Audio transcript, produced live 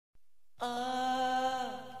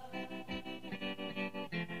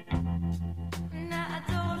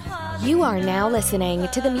You are now listening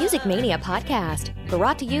to the Music Mania podcast,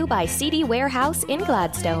 brought to you by CD Warehouse in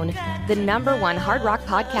Gladstone, the #1 hard rock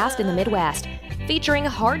podcast in the Midwest, featuring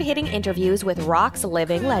hard-hitting interviews with rock's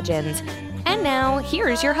living legends. And now,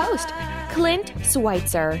 here's your host, Clint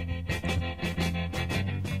Schweitzer.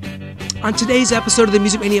 On today's episode of the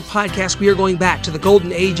Music Mania podcast, we are going back to the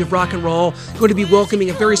golden age of rock and roll. Going to be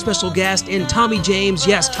welcoming a very special guest in Tommy James.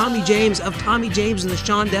 Yes, Tommy James of Tommy James and the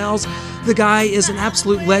Shondells. The guy is an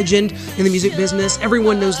absolute legend in the music business.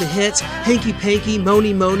 Everyone knows the hits. Hanky Panky,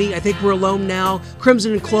 Mony Mony, I Think We're Alone Now,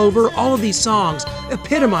 Crimson and Clover. All of these songs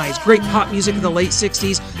epitomize great pop music of the late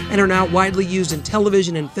 60s and are now widely used in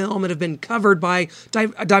television and film and have been covered by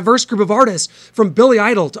a diverse group of artists, from Billy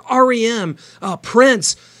Idol to R.E.M.,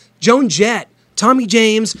 Prince, Joan Jett. Tommy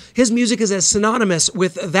James, his music is as synonymous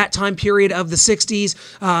with that time period of the 60s,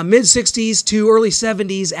 mid-60s to early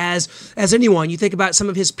 70s as anyone. You think about some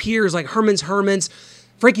of his peers like Herman's Hermits,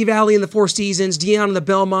 Frankie Valli and the Four Seasons, Dion and the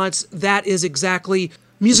Belmonts. That is exactly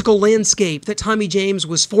musical landscape that Tommy James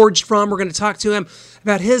was forged from. We're going to talk to him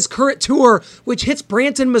about his current tour, which hits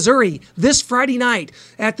Branson, Missouri this Friday night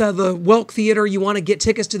at the Welk Theater. You want to get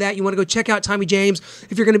tickets to that. You want to go check out Tommy James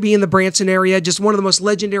if you're going to be in the Branson area. Just one of the most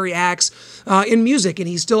legendary acts in music, and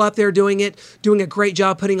he's still out there doing it, doing a great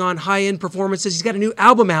job putting on high-end performances. He's got a new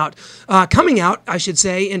album out, coming out, I should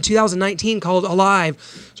say, in 2019 called Alive.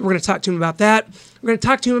 So we're going to talk to him about that. We're going to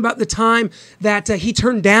talk to him about the time that he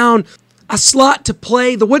turned down a slot to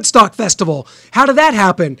play the Woodstock Festival. How did that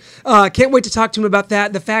happen? Can't wait to talk to him about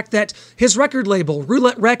that. The fact that his record label,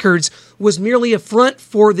 Roulette Records, was merely a front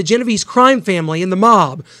for the Genovese crime family and the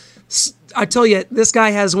mob. I tell you, this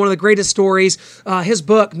guy has one of the greatest stories. His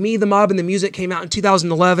book, Me, the Mob, and the Music, came out in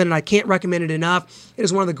 2011, and I can't recommend it enough. It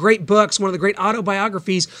is one of the great books, one of the great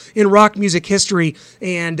autobiographies in rock music history,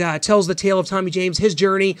 and tells the tale of Tommy James, his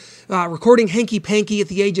journey, recording Hanky Panky at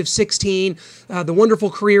the age of 16, the wonderful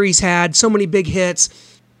career he's had, so many big hits,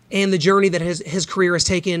 and the journey that his career has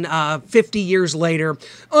taken 50 years later.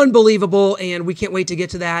 Unbelievable, and we can't wait to get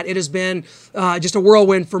to that. It has been just a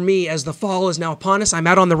whirlwind for me as the fall is now upon us. I'm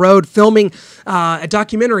out on the road filming a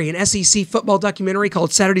documentary, an SEC football documentary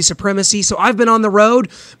called Saturday Supremacy. So I've been on the road,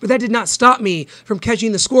 but that did not stop me from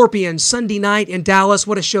catching the Scorpions Sunday night in Dallas.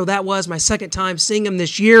 What a show that was. My second time seeing them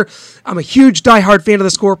this year. I'm a huge diehard fan of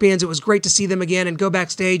the Scorpions. It was great to see them again and go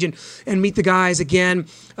backstage and meet the guys again,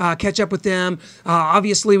 catch up with them.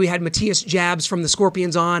 Obviously, we had Matthias Jabs from the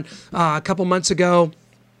Scorpions on a couple weeks ago,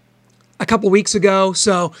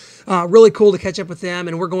 so really cool to catch up with them,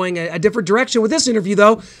 and we're going a different direction with this interview,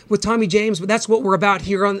 though, with Tommy James, but that's what we're about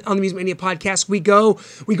here on the Music Mania podcast. We go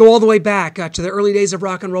all the way back to the early days of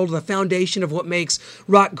rock and roll, to the foundation of what makes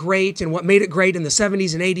rock great and what made it great in the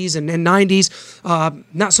 70s and 80s and 90s.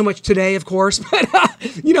 Not so much today, of course, but,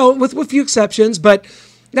 with a few exceptions, but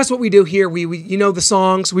that's what we do here. We the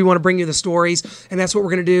songs. We want to bring you the stories, and that's what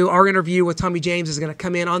we're going to do. Our interview with Tommy James is going to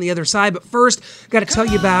come in on the other side. But first, got to tell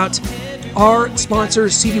you about our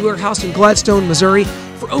sponsors, CD Warehouse in Gladstone, Missouri.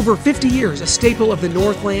 For over 50 years, a staple of the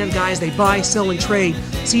Northland. Guys, they buy, sell, and trade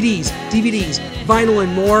CDs, DVDs, vinyl,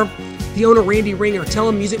 and more. The owner, Randy Ringer, tell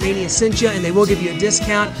him Music Mania sent you, and they will give you a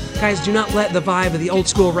discount. Guys, do not let the vibe of the old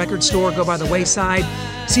school record store go by the wayside.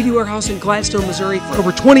 CD Warehouse in Gladstone, Missouri, for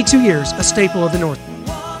over 22 years, a staple of the North.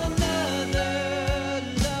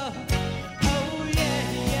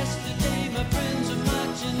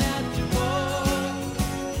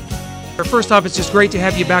 First off, it's just great to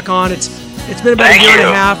have you back on. It's been about a year and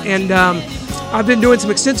a half, and I've been doing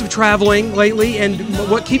some extensive traveling lately, and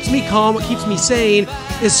what keeps me calm, what keeps me sane,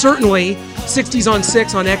 is certainly 60s on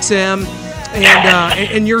 6 on XM,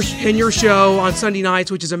 and your show on Sunday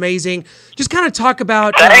nights, which is amazing. Just kind of talk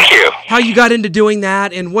about how you got into doing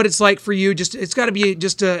that and what it's like for you. It's got to be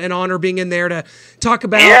just an honor being in there to talk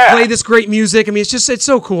about, play this great music. I mean, it's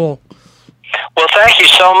so cool. Well, thank you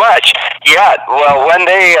so much. Yeah, well, when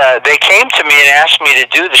they came to me and asked me to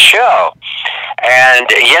do the show, and,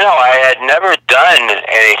 I had never done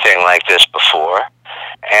anything like this before,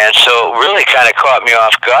 and so it really kind of caught me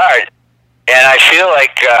off guard, and I feel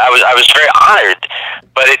like I was very honored,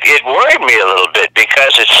 but it worried me a little bit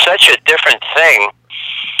because it's such a different thing,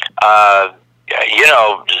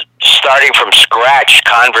 starting from scratch,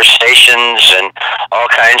 conversations and all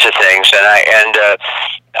kinds of things,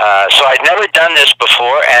 so I'd never done this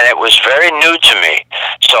before, and it was very new to me.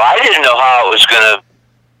 So I didn't know how I was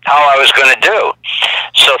going to do.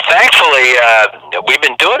 So thankfully, we've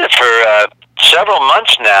been doing it for several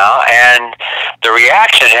months now, and the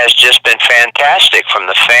reaction has just been fantastic from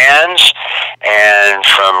the fans and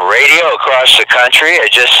from radio across the country.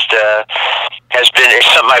 it's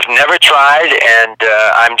something I've never tried, and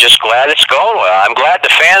I'm just glad it's going well. I'm glad the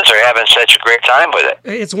fans are having such a great time with it.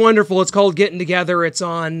 It's wonderful. It's called Getting Together. It's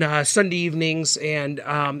on Sunday evenings, and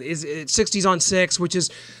it's 60s on 6, which is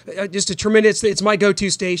just a tremendous. It's my go-to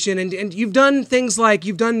station, and you've done things like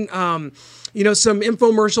you've done some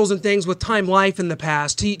infomercials and things with Time Life in the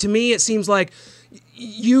past. To me, it seems like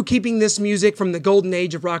you keeping this music from the golden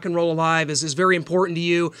age of rock and roll alive is very important to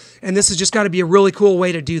you, and this has just got to be a really cool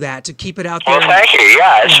way to do that, to keep it out there. Well, thank you.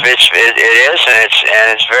 Yeah, it is,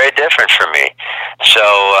 and it's very different for me. So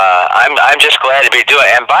I'm just glad to be doing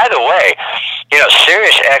it. And by the way,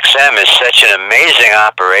 Sirius XM is such an amazing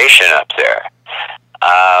operation up there.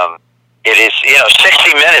 It is,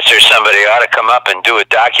 60 Minutes or somebody ought to come up and do a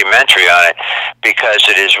documentary on it, because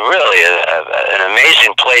it is really an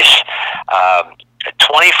amazing place.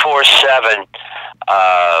 24/7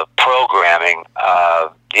 programming,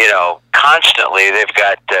 constantly. They've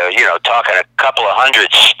got, talking a couple of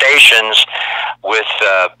hundred stations with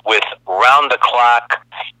round-the-clock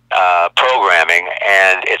programming,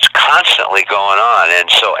 and it's constantly going on.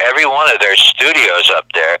 And so every one of their studios up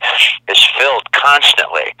there is filled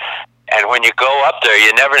constantly. And when you go up there,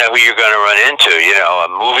 you never know who you're going to run into. A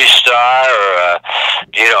movie star, or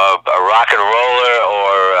a rock and roller,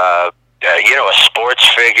 or a sports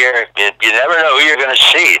figure. You never know who you're going to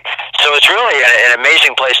see. So it's really an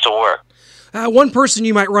amazing place to work. One person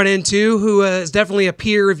you might run into who is definitely a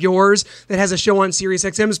peer of yours that has a show on Sirius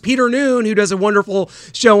XM is Peter Noon, who does a wonderful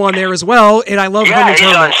show on there as well. And I love he's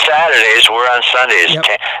on Saturdays. We're on Sundays. Yep.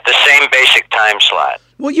 The same basic time slot.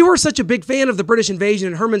 Well, you were such a big fan of the British Invasion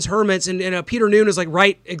and Herman's Hermits, and Peter Noon is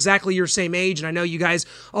exactly your same age, and I know you guys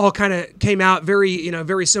all kind of came out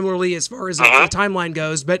very similarly as far as the timeline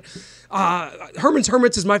goes. But Herman's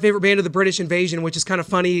Hermits is my favorite band of the British Invasion, which is kind of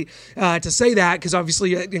funny to say that, because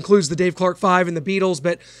obviously it includes the Dave Clark Five and the Beatles.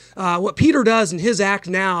 But what Peter does in his act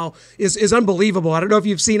now is unbelievable. I don't know if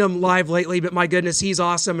you've seen him live lately, but my goodness, he's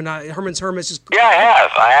awesome. And Herman's Hermits just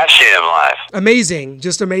I have seen him live. Amazing,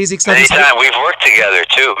 just amazing stuff. Many times we've worked together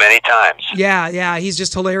too, many times. Yeah, he's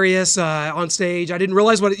just hilarious on stage. I didn't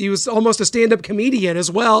realize he was almost a stand-up comedian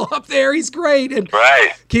as well up there. He's great, and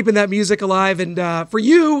keeping that music alive. And for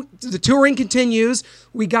you, the touring continues.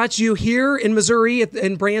 We got you here in Missouri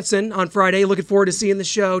in Branson on Friday. Looking forward to seeing the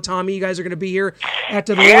show. Tommy, you guys are going to be here at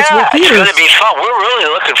the Louisville Theater. It's going to be fun. We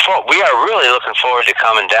are really looking forward to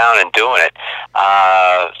coming down and doing it.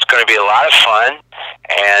 It's going to be a lot of fun,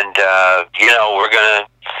 and we're going to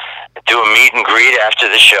do a meet and greet after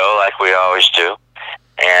the show like we always do,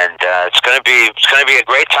 and it's going to be a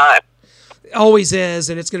great time. Always is,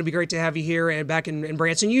 and it's going to be great to have you here and back in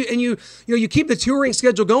Branson. You keep the touring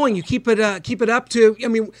schedule going. You keep it up to. I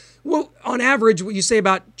mean, well, on average, what you say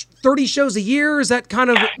about 30 shows a year? Is that kind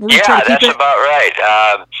of where you try to keep that's about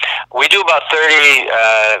right. We do about 30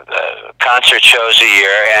 concert shows a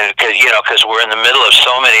year, and because we're in the middle of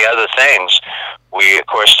so many other things. We, of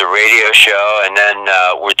course, the radio show, and then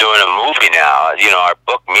we're doing a movie now. Our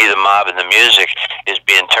book, Me, the Mob, and the Music, is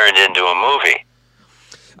being turned into a movie.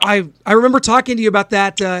 I remember talking to you about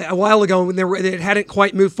that a while ago when it hadn't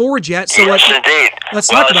quite moved forward yet. So yes, indeed. Let's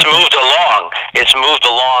talk about it. It's moved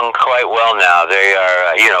along quite well now. They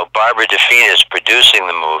are, Barbara Defina is producing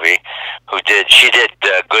the movie. She did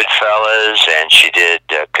Goodfellas, and she did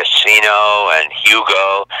Casino and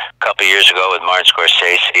Hugo a couple years ago with Martin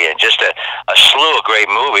Scorsese, and just a slew of great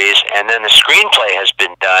movies. And then the screenplay has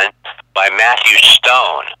been done by Matthew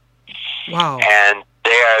Stone. Wow. And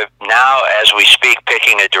they are now, as we speak,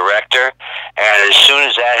 picking a director, and as soon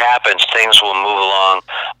as that happens, things will move along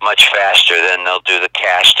much faster. Then they'll do the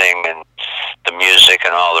casting and the music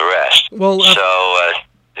and all the rest. Well,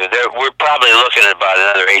 we're probably looking at about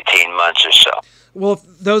another 18 months or so. Well, if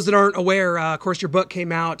those that aren't aware, of course, your book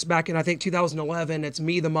came out back in, I think, 2011. It's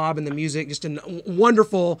Me, the Mob, and the Music. Just a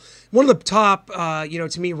wonderful, one of the top,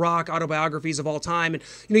 to me, rock autobiographies of all time. And,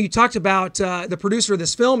 you talked about the producer of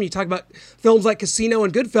this film. You talked about films like Casino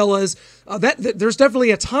and Goodfellas. There's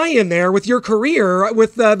definitely a tie-in there with your career,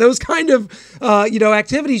 with those kind of,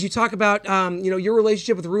 activities. You talk about, your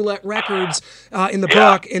relationship with Roulette Records in the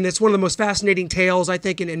book. And it's one of the most fascinating tales, I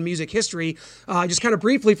think, in music history. Just kind of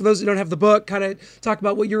briefly, for those who don't have the book, kind of talk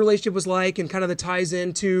about what your relationship was like and kind of the ties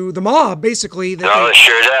into the mob, basically. It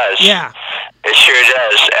sure does. Yeah. It sure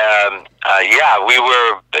does. We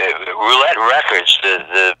were Roulette Records,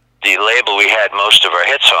 the label we had most of our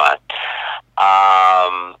hits on.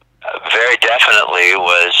 Very definitely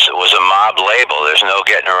was a mob label. There's no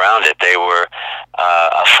getting around it. They were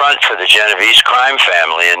a front for the Genovese crime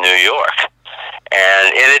family in New York.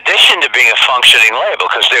 And in addition to being a functioning label,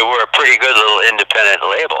 because they were a pretty good little independent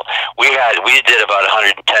label, we did about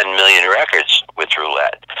 110 million records with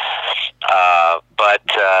Roulette. But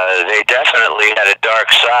they definitely had a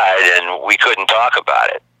dark side, and we couldn't talk about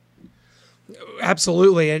it.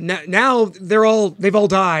 Absolutely, and now they've all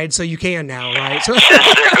died, so you can now, right? So,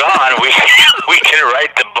 since they're gone, we can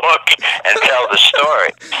write the book and tell the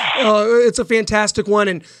story. It's a fantastic one,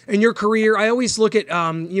 and your career. I always look at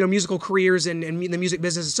musical careers and the music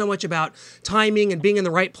business is so much about timing and being in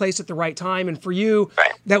the right place at the right time. And for you,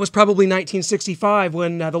 right. That was probably 1965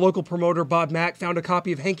 when the local promoter Bob Mack found a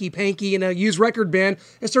copy of Hanky Panky in a used record bin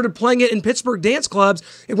and started playing it in Pittsburgh dance clubs.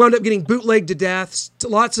 It wound up getting bootlegged to death.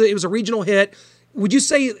 It was a regional hit. Would you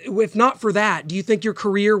say, if not for that, do you think your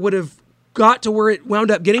career would have got to where it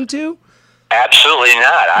wound up getting to? Absolutely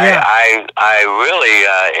not. Yeah. I really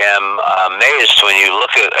am amazed when you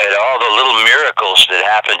look at all the little miracles that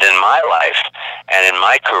happened in my life and in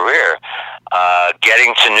my career.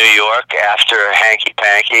 Getting to New York after Hanky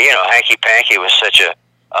Panky. Hanky Panky was such a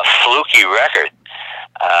fluky record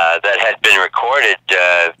that had been recorded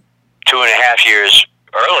 2.5 years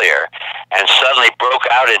earlier, and suddenly broke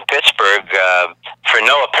out in Pittsburgh for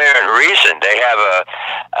no apparent reason. They had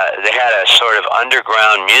a sort of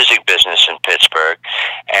underground music business in Pittsburgh,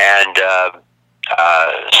 and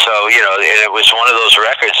so it was one of those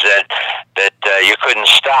records that you couldn't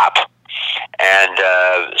stop. And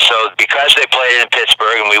so because they played it in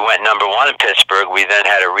Pittsburgh and we went #1 in Pittsburgh, we then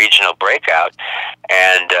had a regional breakout,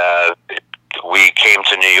 and we came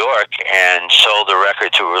to New York and sold the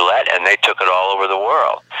record to Roulette, and they took it all over the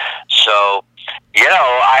world. So,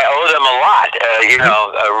 I owe them a lot.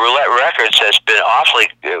 Roulette Records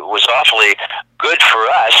was awfully good for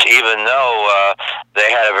us, even though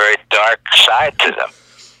they had a very dark side to them.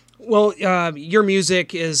 Well, your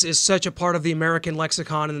music is such a part of the American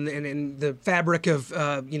lexicon and the fabric of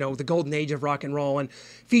the golden age of rock and roll, and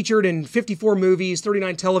featured in 54 movies,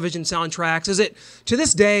 39 television soundtracks. Is it to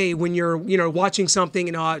this day when you're watching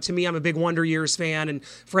something? To me, I'm a big Wonder Years fan, and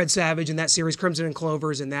Fred Savage and that series, Crimson and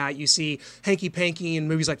Clovers, and that you see Hanky Panky in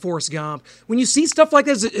movies like Forrest Gump. When you see stuff like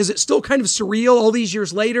this, is it still kind of surreal all these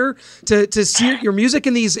years later to see your music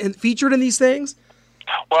in these and featured in these things?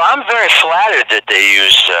 Well, I'm very flattered that they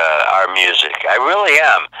use our music. I really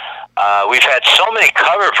am. We've had so many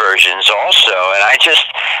cover versions also, and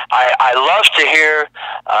I love to hear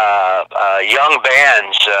young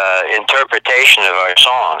bands' interpretation of our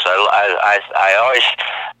songs. I always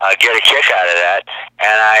get a kick out of that,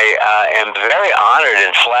 and I am very honored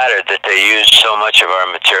and flattered that they use so much of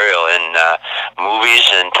our material in movies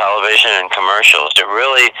and television and commercials. It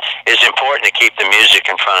really is important to keep the music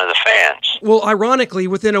in front of the fans. Well, ironically,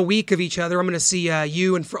 within a week of each other, I'm going to see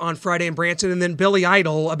you on Friday in Branson, and then Billy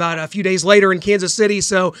Idol about a few days later in Kansas City.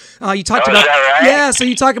 So you talked about, is that right? Yeah. So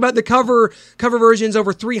you talk about the cover versions,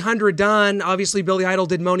 over 300 done. Obviously, Billy Idol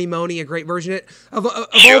did "Moni Moni," a great version of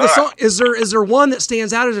Sure. all the songs. Is there one that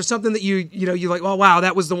stands out? Is there something that you like? Oh wow,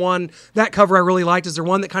 that was the one, that cover I really liked. Is there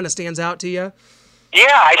one that kind of stands out to you? Yeah,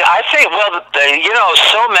 I think,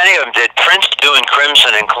 so many of them did. Prince doing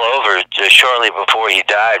Crimson and Clover shortly before he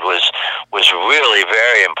died was really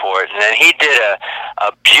very important, and he did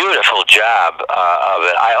a beautiful job of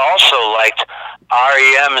it. I also liked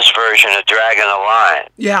REM's version of Dragging the Line.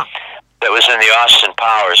 Yeah. That was in the Austin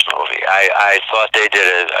Powers movie. I thought they did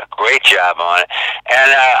a great job on it.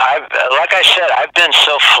 And like I said, I've been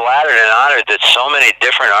so flattered and honored that so many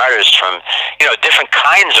different artists from, different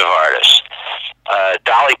kinds of artists.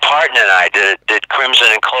 Dolly Parton and I did Crimson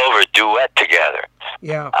and Clover duet together.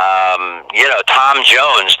 Yeah. Tom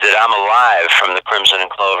Jones did I'm Alive from the Crimson and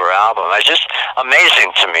Clover album. It's just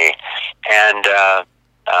amazing to me. And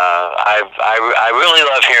I really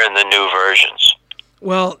love hearing the new versions.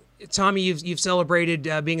 Well, Tommy, you've celebrated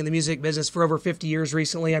being in the music business for over 50 years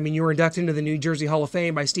recently. I mean, you were inducted into the New Jersey Hall of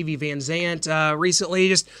Fame by Stevie Van Zandt recently.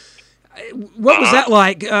 Just what was that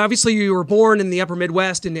like? Obviously, you were born in the Upper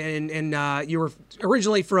Midwest, and you were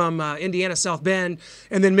originally from Indiana, South Bend,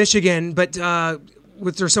 and then Michigan. But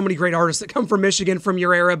there's so many great artists that come from Michigan from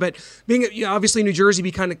your era. But being obviously New Jersey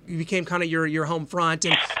became kind of your home front,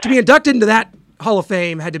 and to be inducted into that Hall of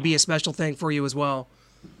Fame had to be a special thing for you as well.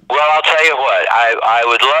 Well, I'll tell you what, I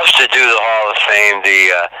would love to do the Hall of Fame,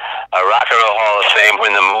 the Rock and Roll Hall of Fame,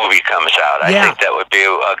 when the movie comes out. I think that would be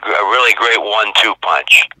a really great 1-2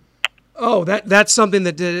 punch. Oh, that's something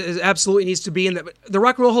that absolutely needs to be in the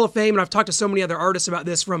Rock and Roll Hall of Fame. And I've talked to so many other artists about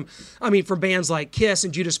this from bands like Kiss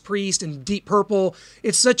and Judas Priest and Deep Purple.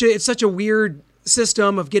 It's such a weird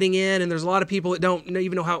system of getting in, and there's a lot of people that don't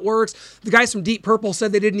even know how it works. The guys from Deep Purple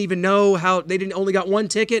said they didn't even know how they didn't only got one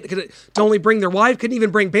ticket to only bring their wife, couldn't even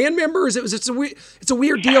bring band members. It's a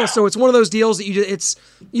weird deal. So it's one of those deals that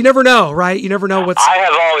you never know, right? You never know what's.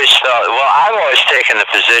 I've always taken the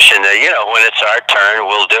position that when it's our turn,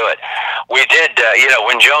 we'll do it. We did,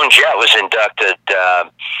 when Joan Jett was inducted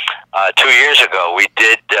 2 years ago, we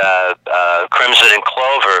did Crimson and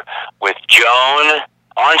Clover with Joan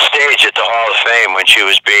on stage at the Hall of Fame when she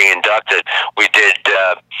was being inducted. We did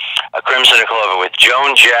Crimson and Clover with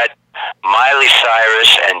Joan Jett, Miley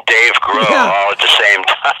Cyrus, and Dave Grohl all at the same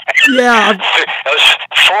time. Yeah. It was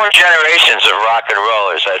 4 generations of rock and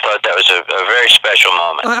rollers. I thought that was a very special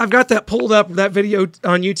moment. I've got that pulled up, that video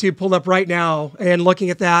on YouTube pulled up right now, and looking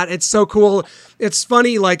at that, it's so cool. It's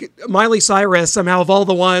funny, like Miley Cyrus, somehow of all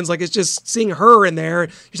the ones, like it's just seeing her in there.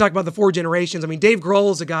 You talk about the 4 generations. I mean, Dave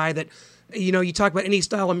Grohl is a guy that, you talk about any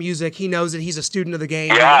style of music, he knows that he's a student of the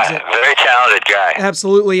game. Yeah, very talented guy.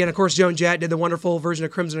 Absolutely. And of course, Joan Jett did the wonderful version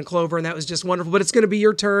of Crimson and Clover, and that was just wonderful. But it's going to be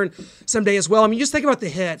your turn someday as well. I mean, just think about the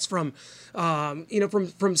hits from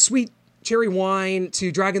Sweet Cherry Wine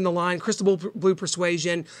to Dragging the Line, Crystal Blue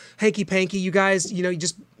Persuasion, Hanky Panky. You guys,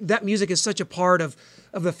 that music is such a part of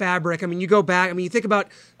the fabric. I mean, you go back, you think about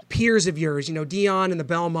peers of yours, Dion and the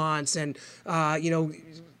Belmonts and,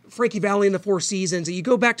 Frankie Valli and the Four Seasons. You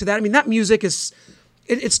go back to that. I mean, that music it's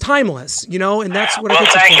timeless, and that's what. Well,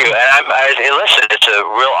 thank you. And listen, it's a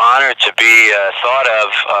real honor to be thought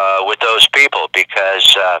of with those people because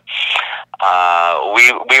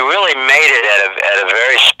we really made it at a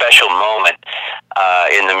very special moment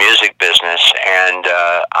in the music business, and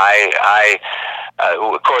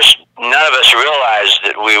of course, none of us realized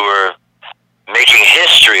that we were making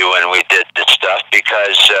history when we did this stuff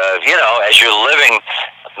because as you're living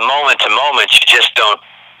moment to moment,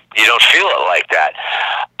 you don't feel it like that.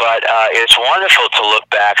 But it's wonderful to look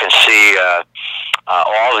back and see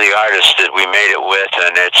all the artists that we made it with,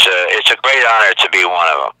 and it's a great honor to be one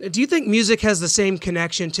of them. Do you think music has the same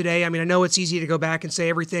connection today? I mean, I know it's easy to go back and say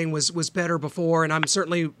everything was better before, and I'm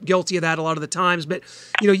certainly guilty of that a lot of the times. But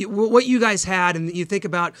what you guys had, and you think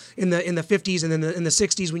about in the 50s and then in the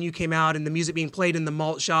 60s when you came out, and the music being played in the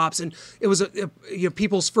malt shops, and it was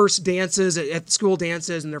people's first dances at school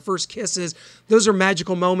dances and their first kisses. Those are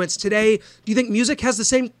magical moments. Today, do you think music has the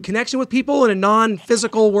same connection with people in a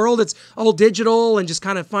non-physical world? It's all digital and just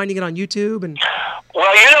kind of finding it on YouTube and.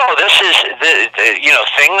 Well, this is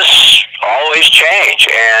things always change,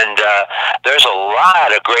 and there's a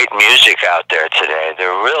lot of great music out there today.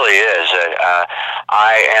 There really is.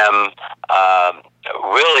 I am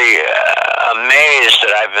really amazed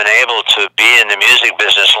that I've been able to be in the music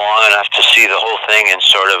business long enough to see the whole thing in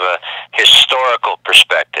sort of a historical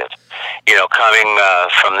perspective. Coming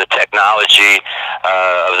from the technology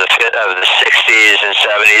of the 60s and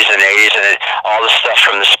 70s and 80s, and all the stuff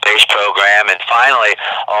from the space program, and finally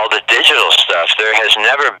all the digital stuff. There has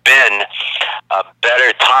never been a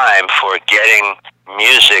better time for getting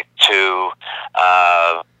music to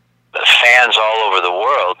fans all over the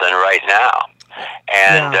world than right now.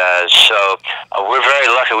 And so we're very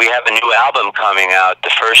lucky. We have a new album coming out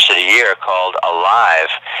the first of the year called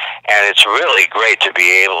Alive, and it's really great to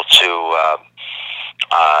be able to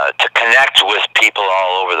connect with people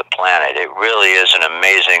all over the planet. It really is an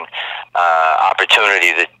amazing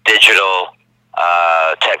opportunity that digital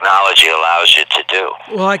technology allows you to do.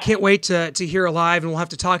 Well, I can't wait to hear Alive, and we'll have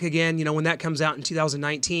to talk again, when that comes out in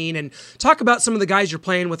 2019, and talk about some of the guys you're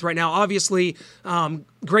playing with right now. Obviously,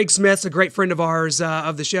 Greg Smith's a great friend of ours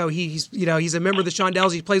of the show. He's a member of the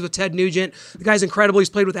Shondells. He plays with Ted Nugent. The guy's incredible. He's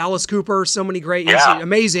played with Alice Cooper. So many great. He's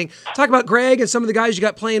amazing. Talk about Greg and some of the guys you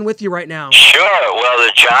got playing with you right now. Sure. Well,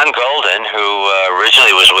 there's John Golden, who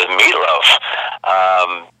originally was with Meatloaf.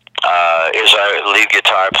 Is our lead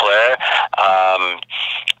guitar player.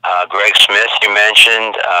 Greg Smith, you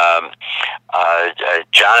mentioned.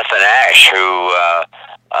 Jonathan Ash, who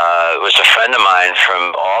was a friend of mine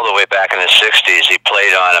from all the way back in the 60s. He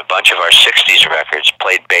played on a bunch of our 60s records,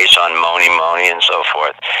 played bass on Moni Moni and so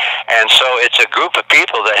forth. And so it's a group of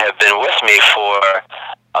people that have been with me for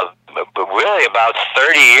really about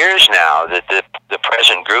 30 years now that the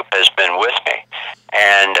present group has been with me.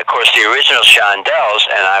 And, of course, the original Shondells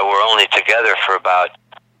and I were only together for about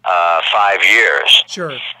 5 years.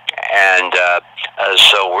 Sure. And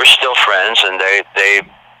so we're still friends, and they're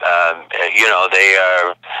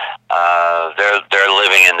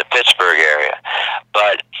living in the Pittsburgh area.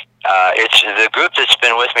 But it's the group that's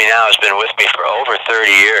been with me now has been with me for over 30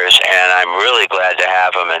 years, and I'm really glad to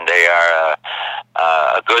have them. And they are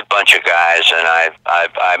a good bunch of guys, and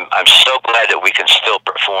I'm so glad that we can still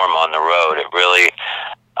perform on the road. It really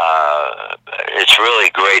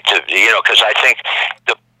because I think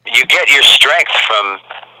you get your strength from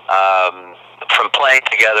playing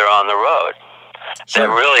together on the road. Sure.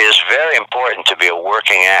 That really is very important to be a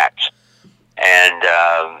working act. And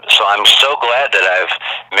so I'm so glad that I've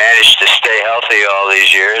managed to stay healthy all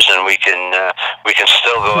these years, and we can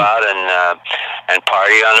still go out and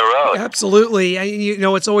party on the road. Absolutely. You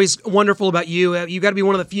know, it's always wonderful about you. You got to be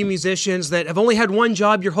one of the few musicians that have only had one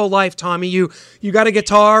job your whole life, Tommy. You got a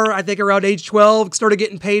guitar, I think, around age 12, started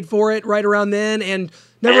getting paid for it right around then, and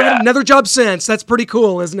never had another job since. That's pretty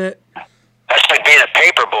cool, isn't it? That's like being a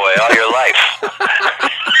paper boy all your life.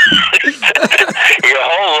 Your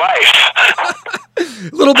whole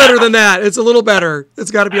life. A little better than that. It's a little better.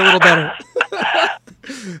 It's got to be a little better.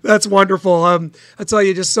 That's wonderful. I tell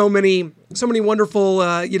you, just so many wonderful,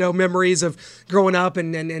 memories of growing up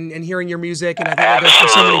and hearing your music. And I think absolutely,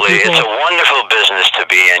 for so many people. It's a wonderful business to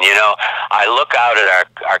be in. You know, I look out at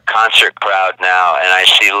our concert crowd now, and I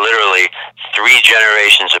see literally 3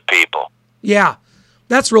 generations of people. Yeah.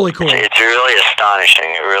 That's really cool. It's really astonishing.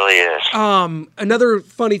 It really is. Another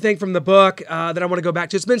funny thing from the book that I want to go back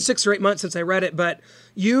to. It's been 6 or 8 months since I read it, but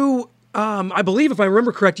you, I believe, if I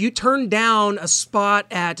remember correct, you turned down a spot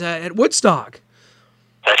at Woodstock.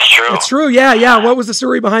 That's true. That's true. Yeah. What was the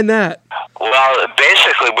story behind that? Well,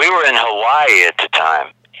 basically, we were in Hawaii at the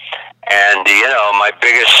time, and here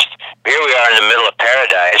we are in the middle of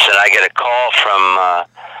paradise, and I get a call from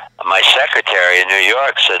my secretary in New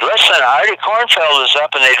York. Said, "Listen, Artie Kornfeld is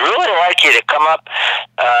up, and they'd really like you to come up.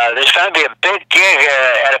 There's going to be a big gig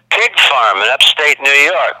at a pig farm in upstate New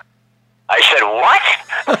York." I said, "What?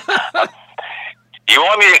 You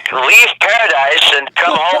want me to leave paradise and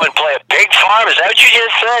come home and play a pig farm? Is that what you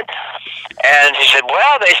just said?" And he said,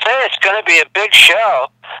 "Well, they say it's going to be a big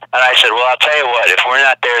show." And I said, "Well, I'll tell you what, if we're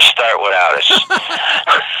not there, start without us."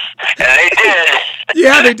 And they did.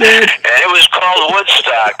 Yeah, they did. And it was called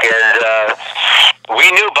Woodstock. And we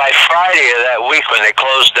knew by Friday of that week when they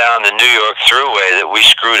closed down the New York Thruway that we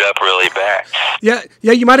screwed up really bad. Yeah,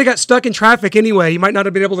 you might have got stuck in traffic anyway. You might not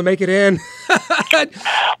have been able to make it in.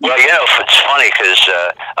 Well, it's funny because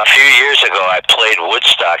a few years ago I played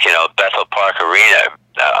Woodstock, Bethel Park Arena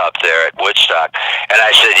up there at Woodstock. And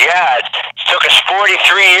I said, "Yeah, it took us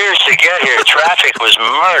 43 years to get here. Traffic was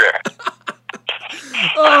murder."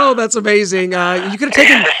 Oh, that's amazing. You could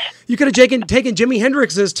have taken Jimi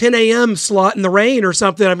Hendrix's 10 a.m. slot in the rain or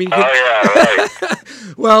something. I mean, right.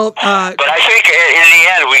 Well, but I think in the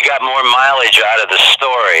end we got more mileage out of the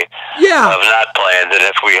story of not playing than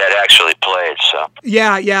if we had actually played. So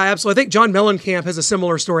yeah, absolutely. I think John Mellencamp has a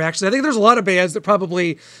similar story. Actually, I think there's a lot of bands that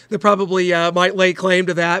probably might lay claim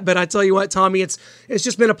to that. But I tell you what, Tommy, it's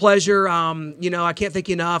just been a pleasure. I can't thank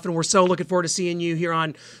you enough, and we're so looking forward to seeing you here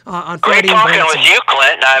on Friday. Great talking with you,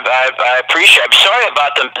 Clint. I appreciate. I'm sorry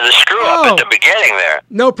about the screw up at the beginning there.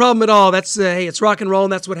 No problem at all. That's hey, it's rock and roll,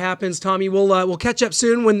 and that's what happens, Tommy. We'll catch up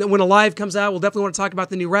soon when Alive comes out. We'll definitely want to talk about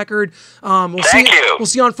the new record. Thank you. We'll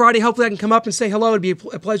see you on Friday. Hopefully, I can come up and say hello. It'd be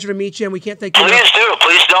a pleasure to meet you, and we can't thank you. Please do.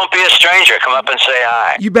 Please don't be a stranger. Come up and say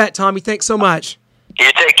hi. You bet, Tommy. Thanks so much.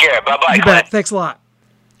 You take care. Bye-bye, You bet. Thanks a lot.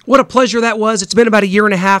 What a pleasure that was. It's been about 1.5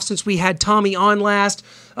 years since we had Tommy on last.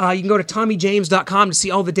 You can go to TommyJames.com to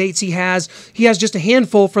see all the dates he has. He has just a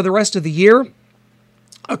handful for the rest of the year.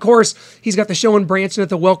 Of course, he's got the show in Branson at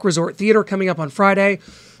the Welk Resort Theater coming up on Friday,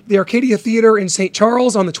 the Arcadia Theater in St.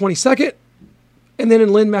 Charles on the 22nd, and then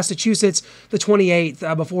in Lynn, Massachusetts, the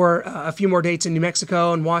 28th, before a few more dates in New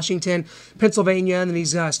Mexico and Washington, Pennsylvania, and then he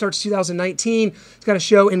starts 2019. He's got a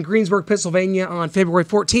show in Greensburg, Pennsylvania on February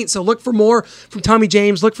 14th, so look for more from Tommy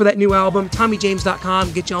James. Look for that new album,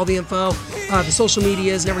 TommyJames.com, get you all the info, the social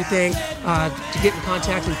medias and everything to get in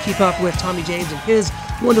contact and keep up with Tommy James and his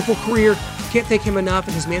wonderful career. Can't thank him enough,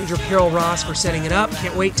 and his manager, Carol Ross, for setting it up.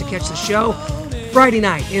 Can't wait to catch the show. Friday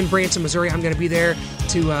night in Branson, Missouri. I'm going to be there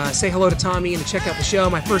to say hello to Tommy and to check out the show.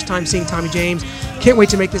 My first time seeing Tommy James. Can't wait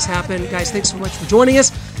to make this happen. Guys, thanks so much for joining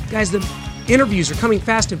us. Guys, the interviews are coming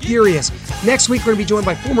fast and furious. Next week, we're going to be joined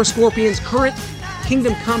by former Scorpions, current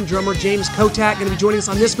Kingdom Come drummer James Kotak, going to be joining us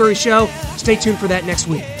on this very show. Stay tuned for that next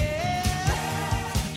week.